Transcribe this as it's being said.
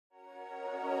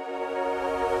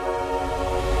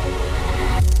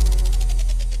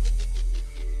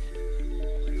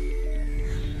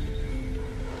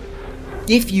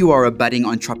If you are a budding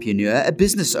entrepreneur, a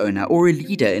business owner, or a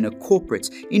leader in a corporate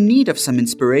in need of some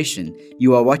inspiration,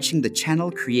 you are watching the channel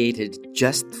created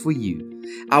just for you.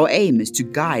 Our aim is to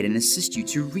guide and assist you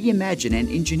to reimagine and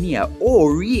engineer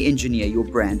or re-engineer your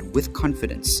brand with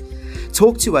confidence.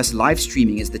 Talk to Us live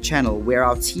streaming is the channel where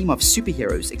our team of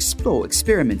superheroes explore,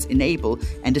 experiment, enable,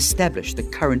 and establish the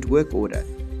current work order.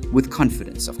 With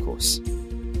confidence, of course.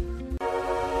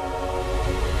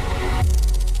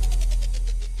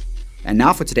 And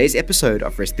now for today's episode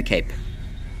of Rest the Cape.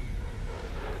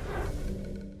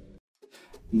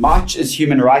 March is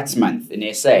Human Rights Month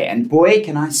in SA, and boy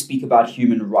can I speak about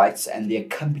human rights and the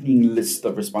accompanying list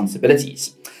of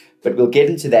responsibilities. But we'll get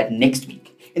into that next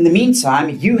week. In the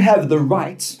meantime, you have the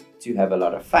right to have a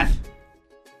lot of fun.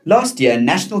 Last year,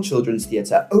 National Children's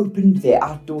Theatre opened their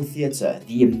outdoor theatre,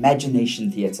 the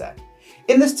Imagination Theatre.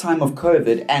 In this time of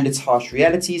COVID and its harsh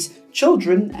realities,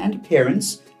 children and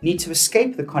parents need to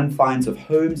escape the confines of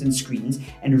homes and screens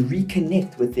and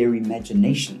reconnect with their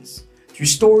imaginations. Through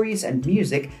stories and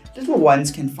music, little ones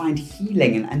can find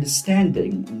healing and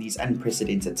understanding in these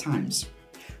unprecedented times.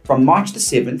 From March the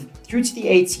 7th through to the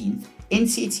 18th,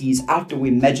 NCT's Outdoor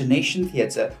Imagination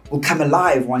Theatre will come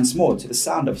alive once more to the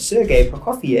sound of Sergei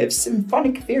Prokofiev's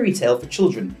symphonic fairy tale for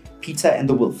children, Peter and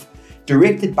the Wolf,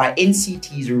 directed by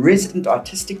NCT's resident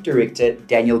artistic director,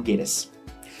 Daniel Geddes.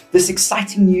 This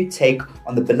exciting new take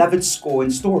on the beloved score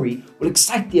and story will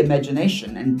excite the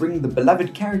imagination and bring the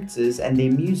beloved characters and their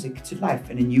music to life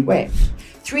in a new way.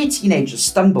 Three teenagers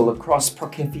stumble across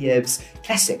Prokofiev's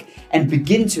classic and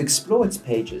begin to explore its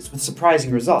pages with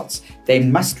surprising results. They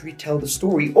must retell the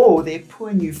story or their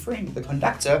poor new friend, the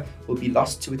conductor, will be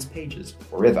lost to its pages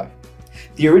forever.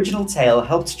 The original tale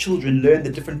helped children learn the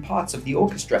different parts of the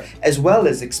orchestra, as well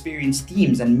as experience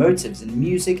themes and motives in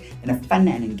music in a fun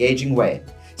and engaging way.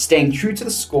 Staying true to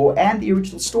the score and the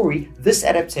original story, this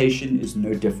adaptation is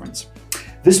no different.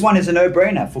 This one is a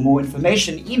no-brainer. For more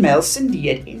information, email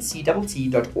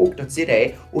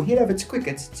cindy@nctt.org.za or head over to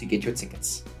Quicket to get your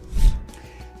tickets.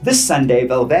 This Sunday,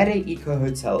 Belvedere Eco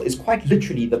Hotel is quite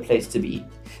literally the place to be.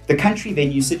 The country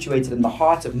venue situated in the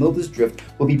heart of Milder's Drift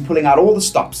will be pulling out all the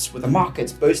stops, with a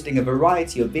market boasting a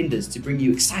variety of vendors to bring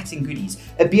you exciting goodies,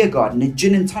 a beer garden, a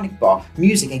gin and tonic bar,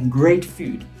 music and great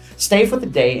food. Stay for the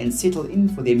day and settle in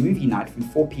for their movie night from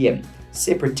 4 p.m.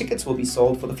 Separate tickets will be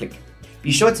sold for the flick.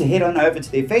 Be sure to head on over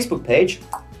to their Facebook page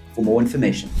for more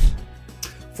information.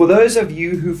 For those of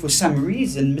you who for some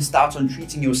reason missed out on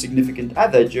treating your significant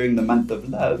other during the month of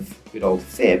love, good old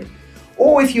Feb,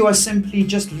 or if you are simply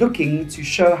just looking to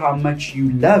show how much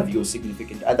you love your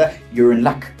significant other, you're in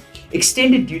luck.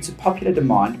 Extended due to popular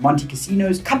demand, Monte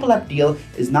Casino's Couple Up deal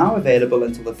is now available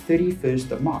until the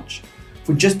 31st of March.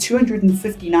 For just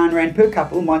R259 per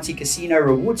couple, Monte Casino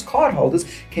Rewards cardholders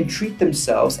can treat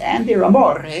themselves and their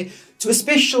amore to a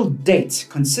special date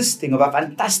consisting of a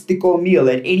fantastico meal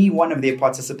at any one of their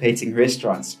participating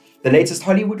restaurants, the latest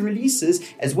Hollywood releases,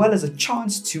 as well as a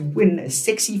chance to win a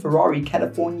sexy Ferrari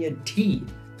California tea.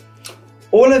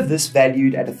 All of this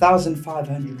valued at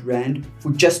 1,500 Rand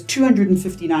for just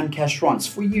 259 cash rands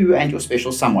for you and your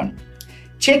special someone.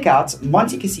 Check out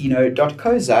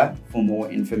montecasino.coza for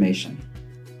more information.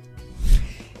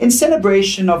 In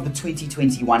celebration of the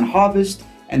 2021 harvest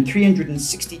and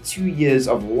 362 years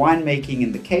of winemaking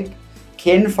in the Cape,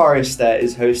 Ken Forrester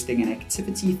is hosting an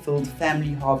activity-filled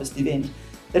family harvest event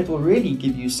that will really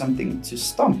give you something to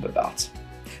stomp about.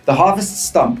 The Harvest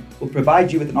Stomp will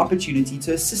provide you with an opportunity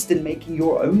to assist in making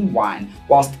your own wine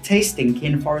whilst tasting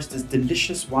Ken Forrester's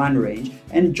delicious wine range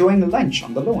and enjoying lunch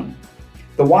on the lawn.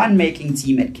 The winemaking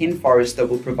team at Ken Forrester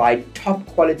will provide top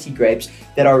quality grapes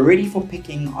that are ready for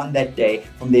picking on that day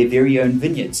from their very own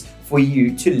vineyards for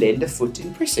you to lend a foot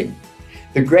in pressing.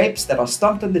 The grapes that are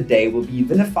stomped on the day will be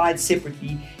vinified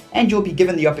separately, and you'll be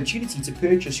given the opportunity to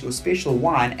purchase your special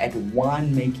wine at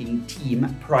winemaking team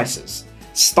prices.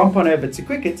 Stomp on over to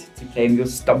Quicket to claim your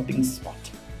stomping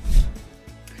spot.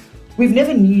 We've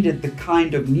never needed the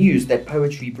kind of news that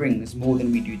poetry brings more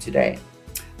than we do today.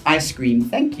 Ice Cream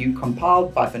Thank You,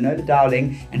 compiled by Finola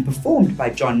Dowling and performed by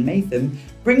John Matham,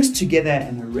 brings together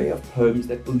an array of poems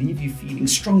that will leave you feeling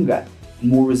stronger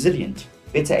and more resilient,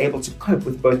 better able to cope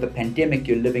with both the pandemic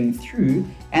you're living through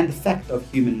and the fact of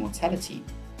human mortality.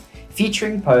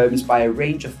 Featuring poems by a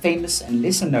range of famous and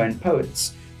lesser-known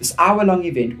poets, this hour-long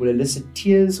event will elicit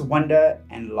tears, wonder,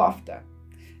 and laughter.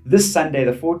 This Sunday,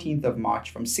 the 14th of March,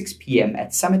 from 6 p.m.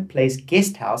 at Summit Place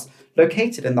Guest House,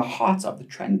 located in the heart of the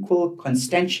tranquil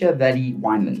Constantia Valley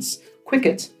winelands.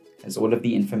 Quicket has all of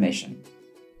the information.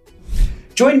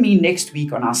 Join me next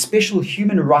week on our special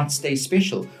Human Rights Day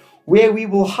special, where we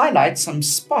will highlight some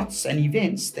spots and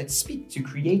events that speak to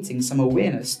creating some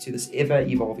awareness to this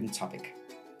ever-evolving topic.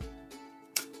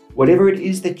 Whatever it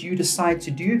is that you decide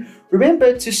to do,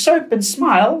 remember to soap and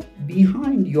smile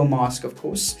behind your mask, of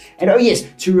course. And oh yes,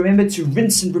 to remember to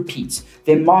rinse and repeat.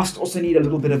 Their masks also need a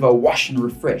little bit of a wash and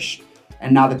refresh.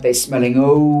 And now that they're smelling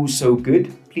oh so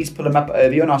good, please pull them up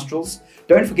over your nostrils.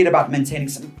 Don't forget about maintaining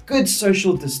some good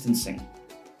social distancing.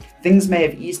 Things may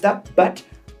have eased up, but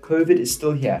COVID is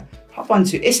still here. Hop on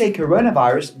to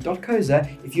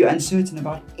sacoronavirus.coza if you're uncertain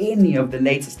about any of the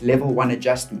latest level 1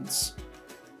 adjustments.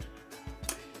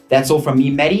 That's all from me,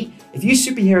 Maddie. If you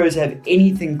superheroes have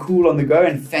anything cool on the go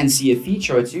and fancy a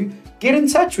feature or two, get in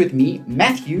touch with me,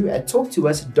 Matthew, at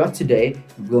talktous.today,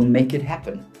 and we'll make it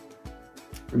happen.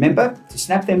 Remember to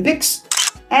snap them pics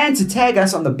and to tag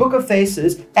us on the Book of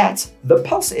Faces at The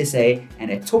Pulse SA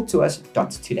and at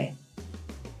talktous.today.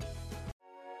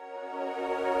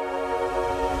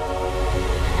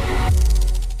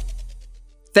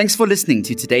 Thanks for listening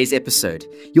to today's episode.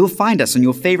 You'll find us on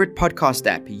your favorite podcast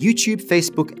app, YouTube,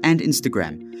 Facebook, and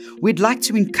Instagram. We'd like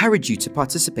to encourage you to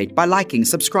participate by liking,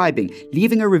 subscribing,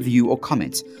 leaving a review or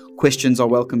comment. Questions are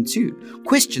welcome too.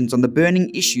 Questions on the burning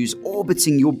issues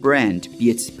orbiting your brand,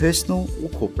 be it personal or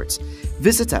corporate.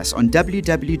 Visit us on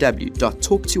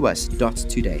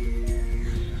www.talktous.today.